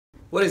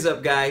What is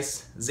up,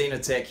 guys?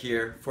 Tech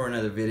here for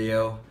another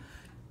video.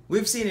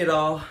 We've seen it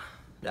all.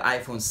 The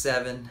iPhone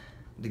 7,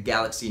 the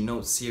Galaxy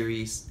Note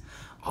series.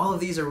 All of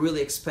these are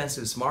really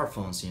expensive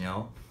smartphones, you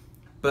know.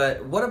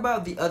 But what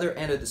about the other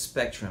end of the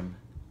spectrum?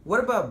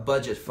 What about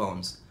budget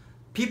phones?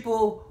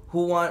 People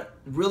who want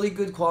really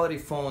good quality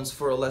phones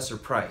for a lesser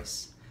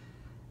price.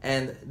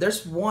 And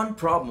there's one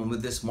problem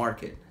with this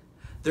market.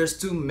 There's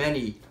too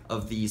many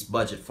of these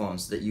budget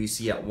phones that you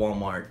see at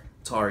Walmart,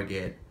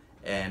 Target,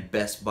 and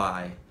Best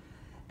Buy.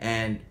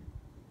 And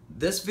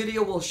this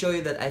video will show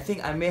you that I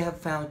think I may have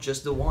found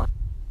just the one.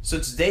 So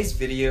today's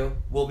video,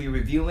 we'll be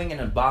reviewing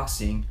and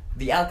unboxing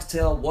the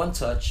Alcatel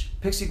OneTouch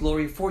Pixi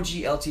Glory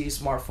 4G LTE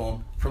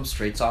smartphone from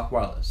Straight Talk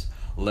Wireless.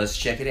 Let's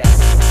check it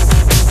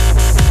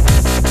out.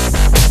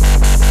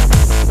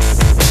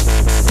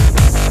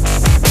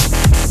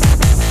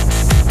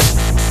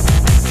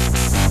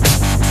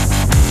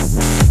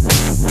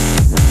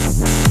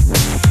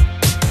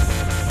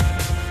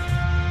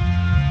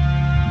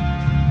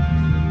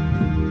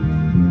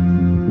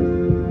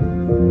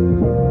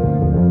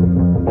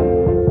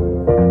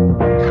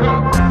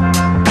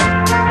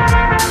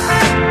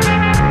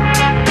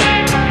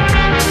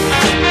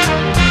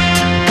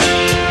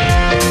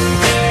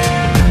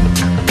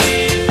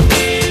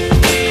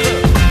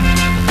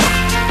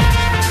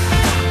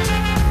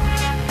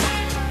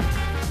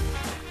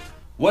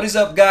 What is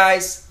up,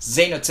 guys?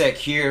 Tech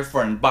here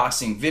for an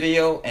unboxing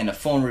video and a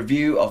phone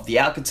review of the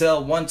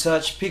Alcatel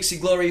OneTouch Pixi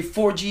Glory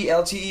 4G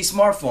LTE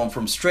smartphone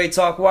from Straight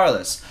Talk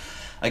Wireless.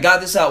 I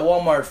got this at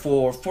Walmart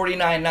for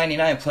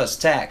 $49.99 plus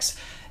tax.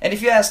 And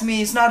if you ask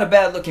me, it's not a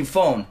bad looking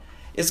phone.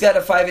 It's got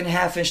a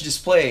 5.5-inch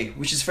display,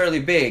 which is fairly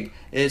big.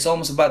 It's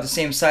almost about the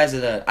same size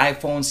as the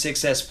iPhone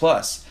 6s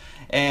Plus.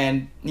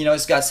 And you know,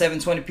 it's got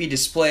 720p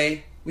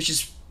display, which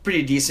is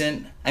pretty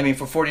decent. I mean,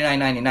 for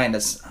 $49.99,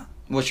 that's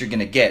what you're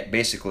gonna get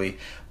basically,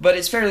 but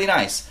it's fairly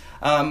nice.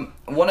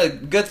 One of the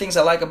good things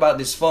I like about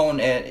this phone,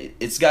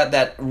 it's got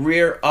that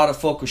rear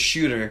autofocus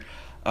shooter.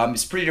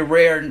 It's pretty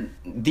rare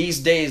these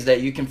days that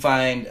you can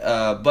find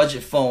a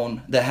budget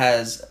phone that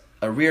has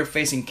a rear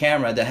facing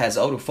camera that has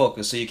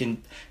autofocus, so you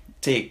can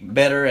take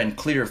better and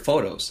clearer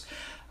photos.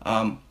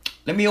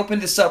 Let me open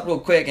this up real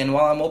quick, and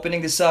while I'm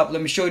opening this up,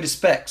 let me show you the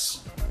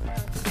specs.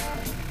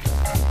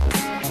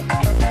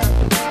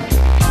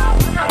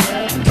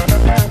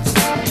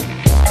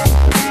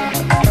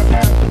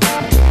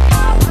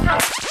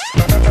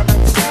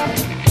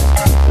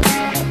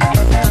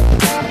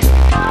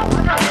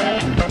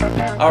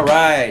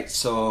 Alright,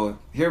 so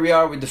here we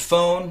are with the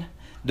phone.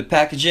 The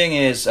packaging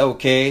is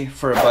okay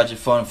for a budget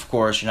phone. Of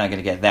course, you're not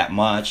gonna get that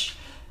much.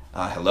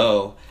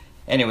 Hello.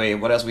 Anyway,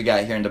 what else we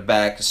got here in the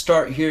back?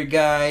 Start here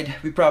guide.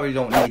 We probably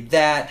don't need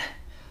that.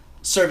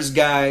 Service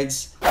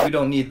guides. We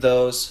don't need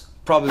those.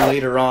 Probably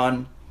later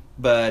on.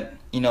 But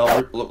you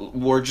know,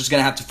 we're just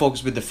gonna have to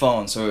focus with the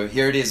phone. So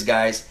here it is,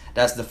 guys.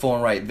 That's the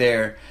phone right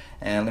there.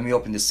 And let me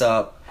open this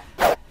up.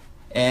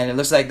 And it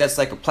looks like that's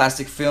like a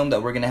plastic film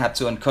that we're gonna have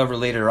to uncover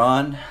later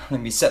on.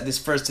 Let me set this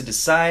first to the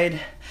side.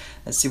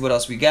 Let's see what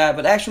else we got.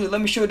 But actually, let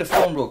me show you the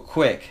phone real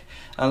quick.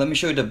 Let me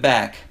show you the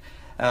back.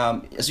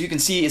 As you can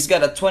see, it's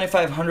got a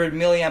 2500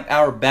 milliamp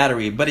hour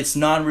battery, but it's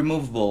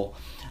non-removable.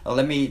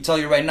 Let me tell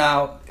you right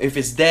now, if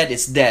it's dead,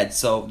 it's dead.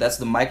 So that's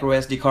the micro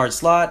SD card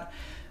slot,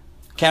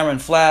 camera and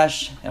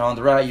flash, and on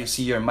the right you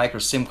see your micro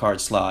SIM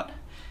card slot.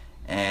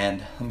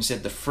 And let me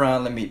set the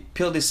front. Let me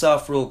peel this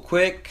off real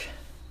quick.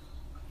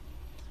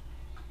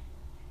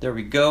 There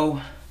we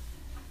go.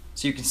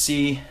 So you can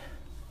see,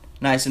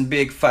 nice and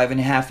big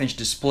 5.5-inch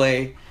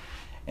display.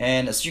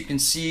 And as you can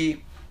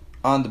see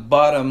on the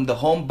bottom, the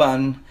home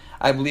button,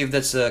 I believe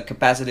that's a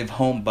capacitive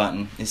home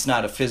button. It's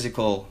not a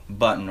physical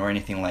button or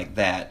anything like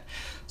that.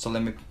 So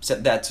let me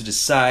set that to the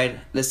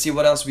side. Let's see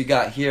what else we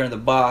got here in the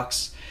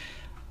box.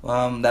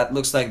 That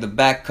looks like the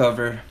back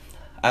cover.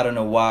 I don't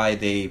know why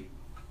they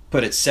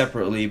put it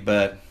separately,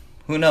 but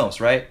who knows,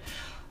 right?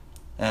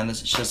 And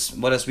let's just,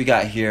 what else we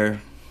got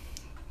here?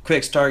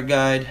 Quick start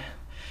guide.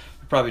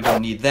 We probably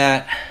don't need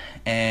that.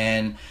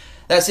 And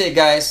that's it,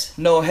 guys.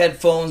 No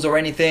headphones or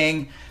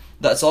anything.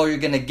 That's all you're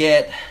gonna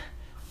get.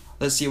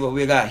 Let's see what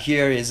we got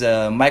here is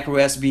a micro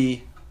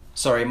USB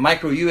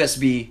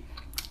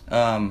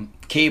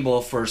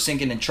cable for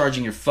syncing and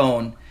charging your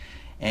phone.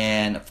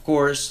 And of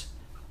course,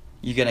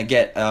 you're gonna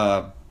get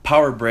a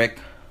power brick,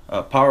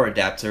 a power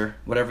adapter,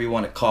 whatever you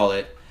want to call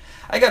it.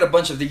 I got a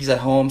bunch of these at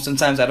home.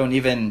 Sometimes I don't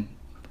even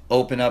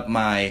open up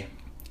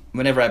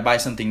whenever I buy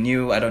something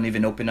new, I don't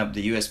even open up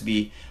the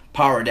USB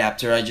power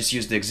adapter. I just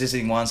use the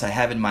existing ones I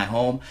have in my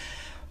home.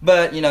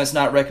 But you know, it's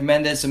not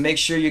recommended, so make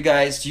sure you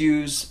guys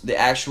use the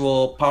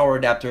actual power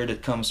adapter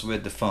that comes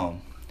with the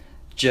phone.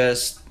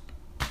 Just,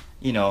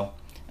 you know,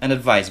 an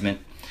advisement.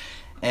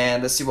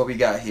 And let's see what we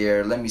got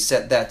here. Let me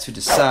set that to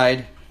the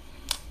side.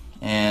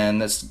 And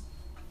let's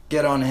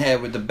get on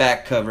ahead with the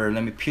back cover.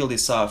 Let me peel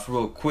this off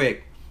real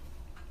quick.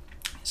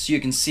 So you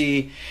can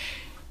see,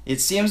 it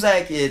seems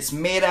like it's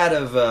made out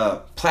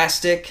of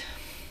plastic,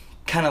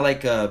 kind of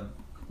like a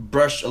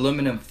brushed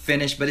aluminum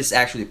finish, but it's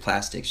actually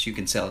plastic. So you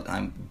can tell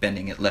I'm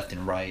bending it left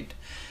and right.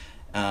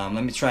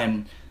 Let me try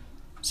and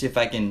see if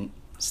I can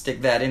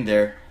stick that in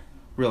there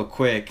real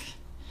quick.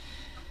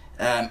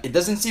 It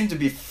doesn't seem to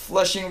be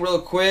flushing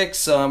real quick,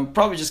 so I'm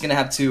probably just gonna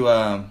have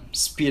to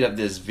speed up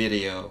this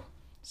video.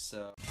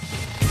 So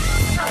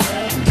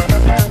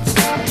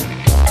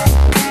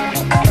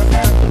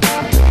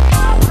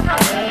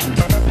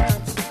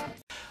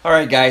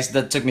alright guys,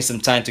 that took me some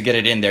time to get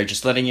it in there.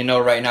 Just letting you know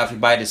right now, if you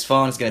buy this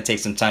phone, it's gonna take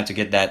some time to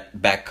get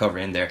that back cover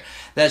in there.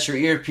 That's your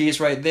earpiece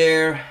right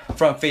there,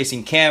 front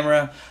facing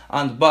camera.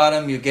 On the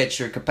bottom you get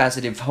your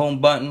capacitive home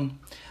button.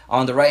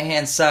 On the right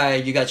hand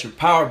side you got your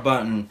power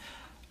button,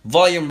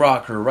 volume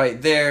rocker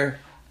right there.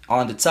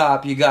 On the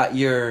top you got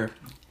your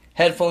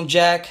headphone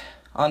jack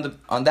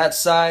on that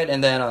side,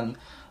 and then on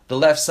the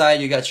left side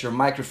you got your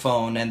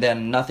microphone, and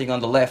then nothing on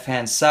the left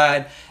hand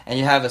side, and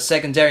you have a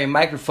secondary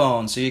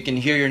microphone so you can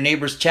hear your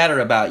neighbors chatter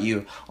about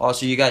you.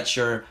 Also you got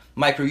your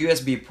micro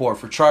USB port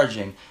for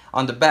charging.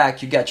 On the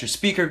back you got your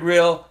speaker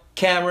grill,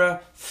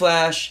 camera,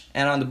 flash,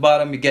 and on the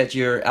bottom you get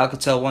your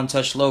Alcatel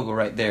OneTouch logo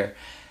right there.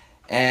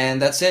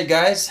 And that's it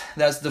guys,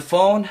 that's the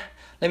phone.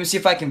 Let me see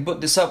if I can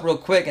boot this up real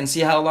quick and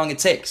see how long it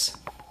takes.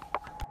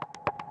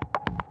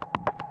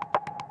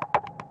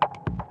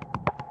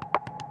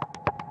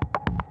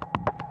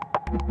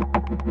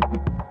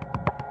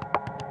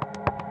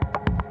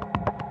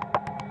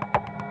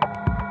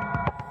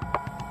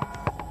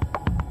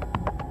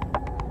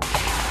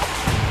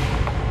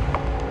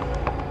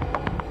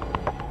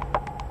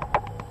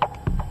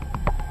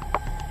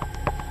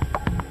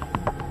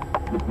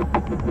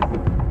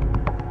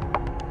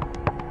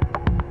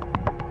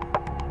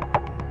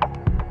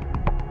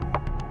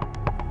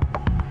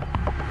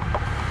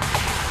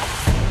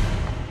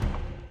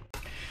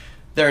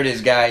 There it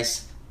is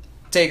guys.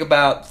 Take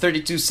about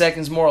 32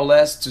 seconds more or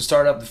less to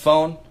start up the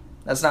phone.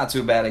 That's not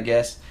too bad I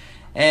guess.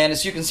 And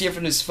as you can see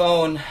from this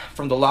phone,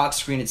 from the lock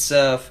screen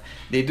itself,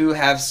 they do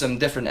have some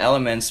different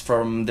elements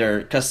from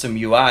their custom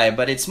UI,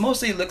 but it's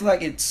mostly look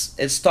like it's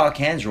stock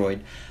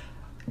Android.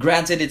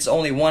 Granted, it's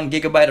only 1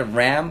 GB of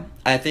RAM.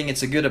 I think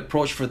it's a good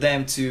approach for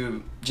them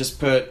to just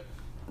put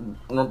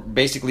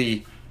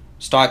basically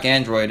stock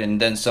Android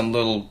and then some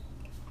little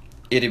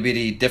itty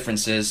bitty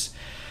differences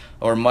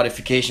or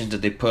modifications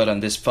that they put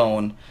on this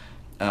phone,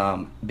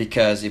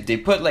 because if they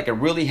put like a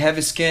really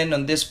heavy skin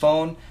on this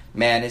phone,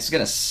 man, it's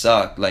gonna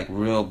suck like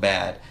real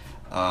bad.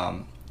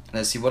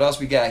 Let's see what else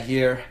we got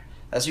here.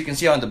 As you can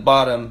see on the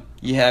bottom,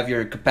 you have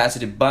your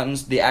capacitive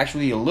buttons. They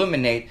actually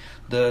illuminate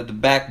the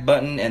back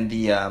button and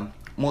the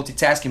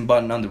multitasking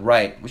button on the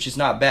right, which is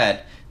not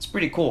bad. It's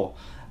pretty cool.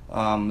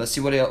 Let's see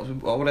what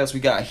else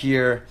we got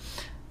here.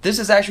 This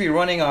is actually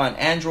running on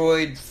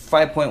Android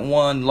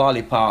 5.1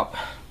 Lollipop.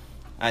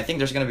 I think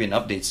there's gonna be an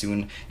update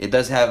soon. It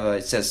does have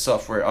it says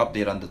software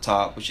update on the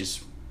top, which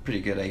is pretty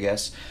good I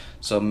guess.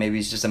 So maybe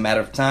it's just a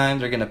matter of time.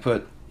 They're gonna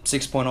put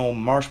 6.0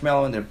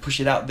 Marshmallow and they'll push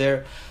it out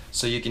there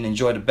so you can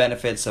enjoy the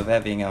benefits of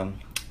having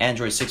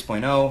Android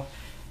 6.0.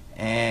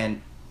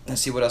 And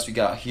let's see what else we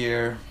got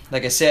here.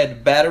 Like I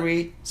said,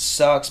 battery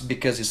sucks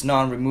because it's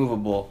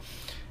non-removable.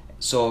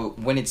 So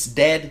when it's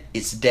dead,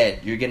 it's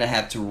dead. You're gonna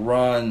have to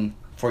run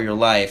for your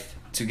life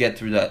to get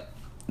through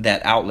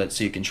that outlet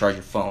so you can charge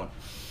your phone.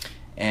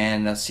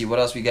 And let's see what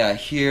else we got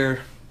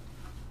here.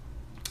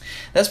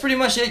 That's pretty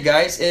much it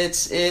guys.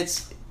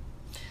 It's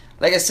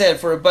like I said,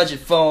 for a budget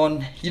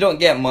phone you don't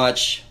get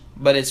much,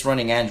 but it's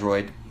running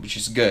Android, which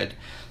is good.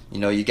 You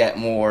know, you get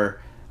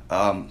more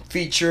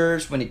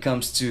features when it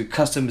comes to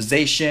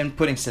customization,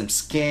 putting some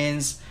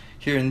skins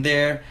here and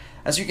there.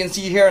 As you can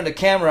see here on the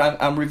camera,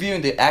 I'm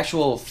reviewing the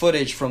actual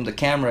footage from the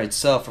camera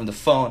itself, from the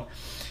phone.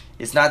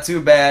 It's not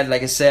too bad.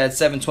 Like I said,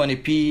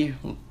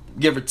 720p,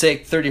 give or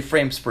take 30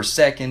 frames per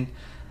second.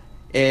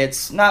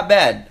 It's not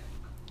bad.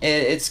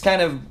 It's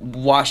kind of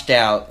washed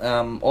out.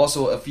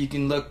 Also, if you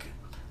can look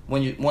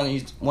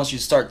once you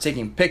start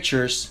taking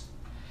pictures,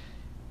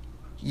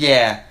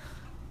 yeah,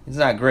 it's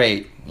not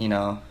great. You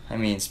know, I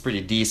mean, it's pretty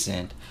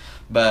decent,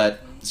 but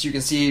as you can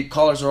see,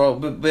 colors are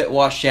all a bit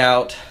washed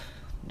out.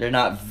 They're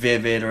not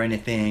vivid or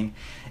anything.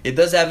 It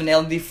does have an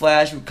LED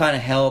flash, which kind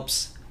of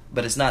helps,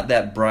 but it's not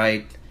that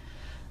bright.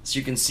 As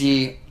you can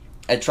see,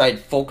 I tried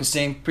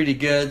focusing pretty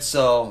good,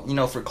 so you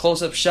know, for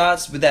close-up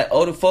shots with that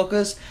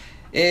autofocus,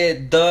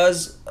 it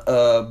does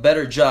a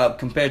better job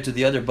compared to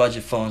the other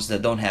budget phones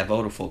that don't have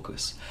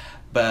autofocus.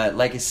 But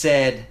like I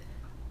said,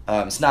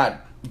 it's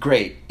not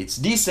great. It's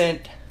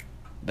decent,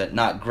 but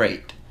not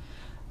great.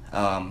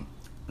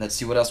 Let's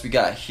see what else we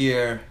got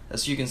here.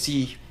 As you can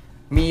see,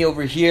 me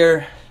over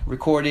here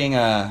recording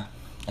a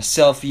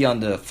selfie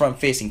on the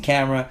front-facing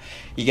camera.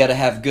 You gotta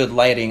have good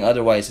lighting,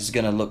 otherwise it's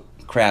gonna look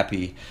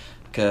crappy,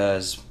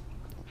 because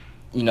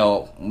you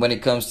know, when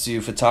it comes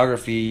to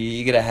photography,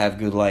 you gotta have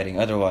good lighting,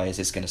 otherwise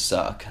it's gonna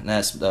suck. And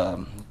that's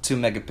the 2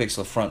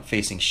 megapixel front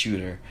facing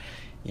shooter.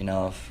 You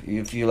know,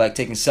 if you like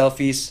taking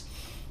selfies,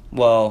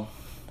 well,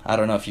 I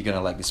don't know if you're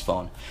gonna like this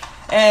phone.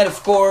 And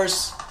of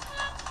course,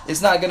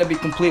 it's not gonna be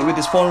complete with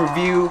this phone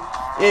review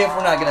if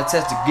we're not gonna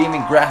test the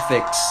gaming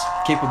graphics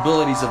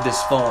capabilities of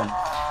this phone.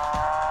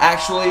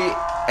 Actually,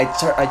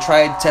 I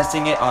tried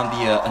testing it on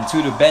the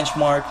Antutu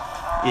benchmark.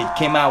 It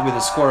came out with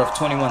a score of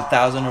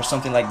 21,000 or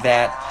something like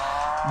that.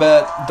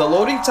 But the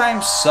loading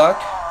times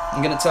suck.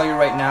 I'm gonna tell you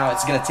right now,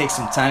 it's gonna take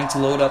some time to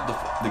load up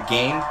the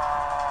game,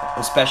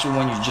 especially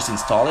when you just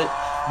install it.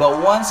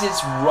 But once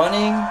it's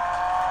running,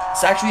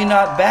 it's actually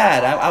not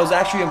bad. I was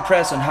actually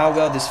impressed on how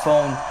well this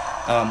phone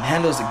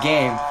handles the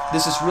game.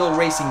 This is Real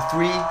Racing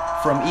 3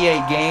 from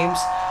EA Games.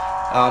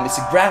 It's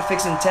a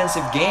graphics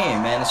intensive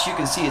game, and as you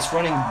can see, it's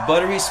running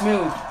buttery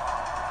smooth.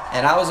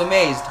 And I was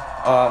amazed.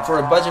 For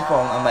a budget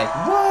phone, I'm like,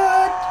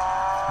 what?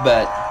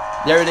 But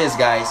there it is,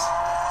 guys.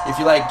 If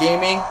you like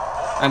gaming,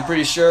 I'm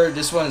pretty sure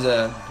this one is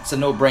it's a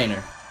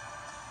no-brainer.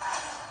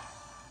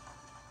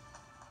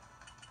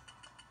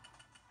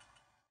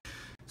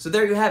 So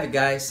there you have it,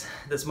 guys.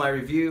 That's my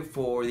review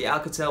for the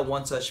Alcatel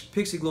OneTouch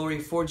Pixi Glory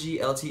 4G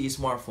LTE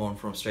smartphone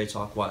from Straight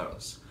Talk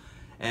Wireless.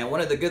 And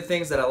one of the good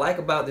things that I like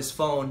about this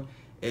phone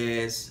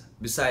is,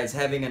 besides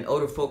having an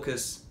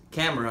autofocus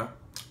camera,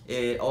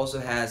 it also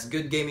has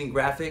good gaming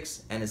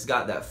graphics, and it's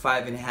got that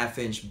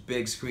 5.5-inch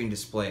big screen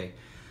display.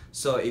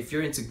 So if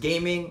you're into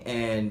gaming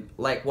and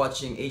like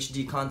watching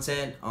HD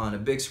content on a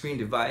big screen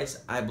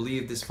device, I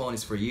believe this phone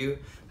is for you.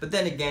 But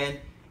then again,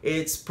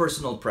 it's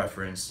personal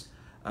preference.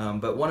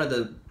 But one of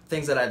the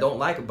things that I don't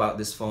like about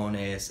this phone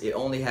is it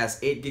only has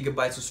 8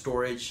 GB of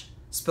storage.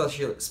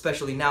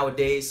 Especially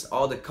nowadays,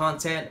 all the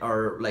content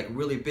are like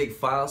really big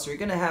files, so you're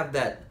gonna have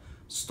that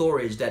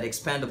storage, that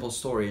expandable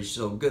storage.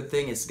 So good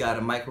thing it's got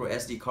a micro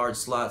SD card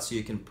slot, so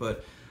you can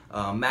put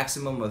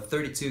maximum of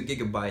 32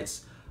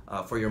 GB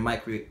for your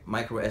micro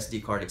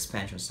SD card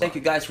expansion slot. Thank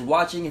you guys for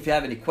watching. If you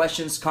have any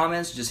questions,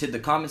 comments, just hit the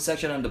comment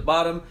section on the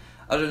bottom.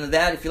 Other than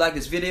that, if you like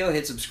this video,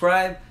 hit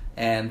subscribe,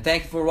 and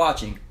thank you for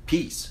watching.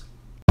 Peace.